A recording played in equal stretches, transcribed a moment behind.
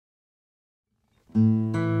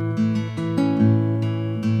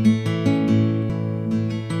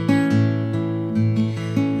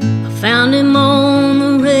Found him on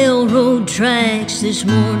the railroad tracks this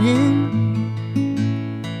morning.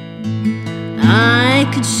 I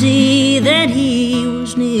could see that he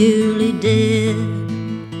was nearly dead.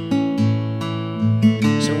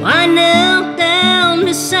 So I knelt down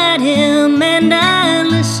beside him and I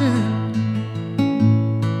listened,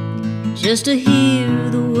 just to hear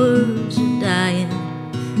the words a dying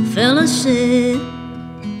fella said.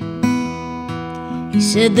 He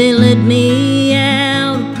said, they let me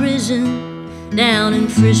out of prison down in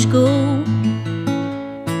Frisco.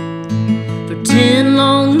 For 10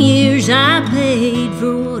 long years I paid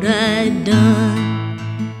for what I'd done.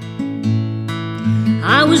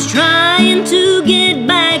 I was trying to get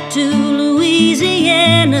back to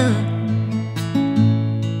Louisiana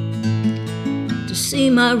to see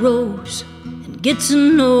my Rose and get to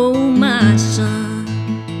know my son.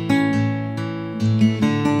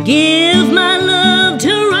 Give my love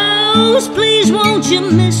to Rose, please won't you,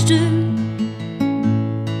 mister?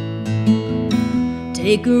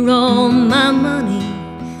 Take her all my money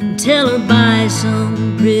and tell her buy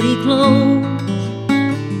some pretty clothes.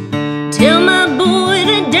 Tell my boy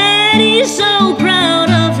that daddy's so proud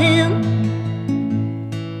of him.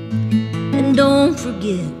 And don't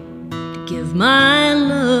forget to give my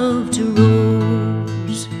love to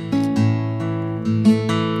Rose.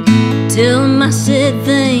 Tell him I said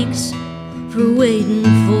thanks for waiting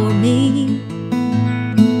for me.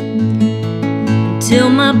 Tell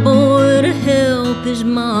my boy to help his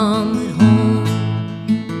mom at home.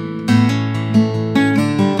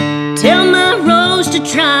 Tell my Rose to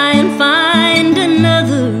try and find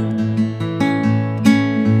another,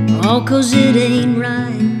 all 'cause it ain't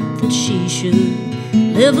right that she should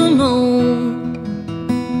live alone.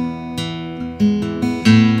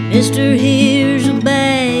 Mister, here's a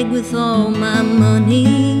bag with all my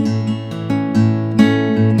money.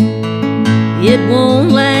 It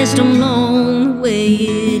won't last them long the way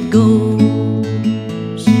it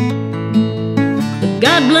goes. But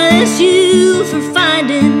God bless you for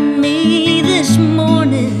finding me this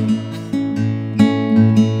morning.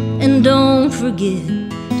 And don't forget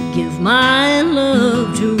to give my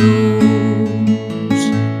love to Rose.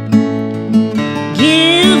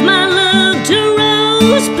 Give my love to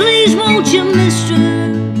Rose, please won't you, mister?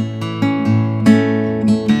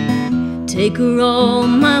 Take her all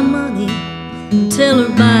my money and tell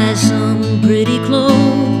her buy some pretty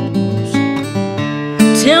clothes.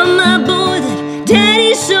 Tell my boy that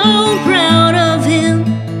daddy's so proud of him.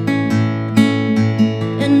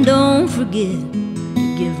 And don't forget to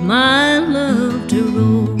give my love to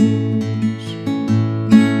Rose.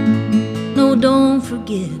 No, don't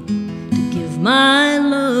forget to give my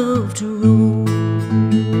love to Rose.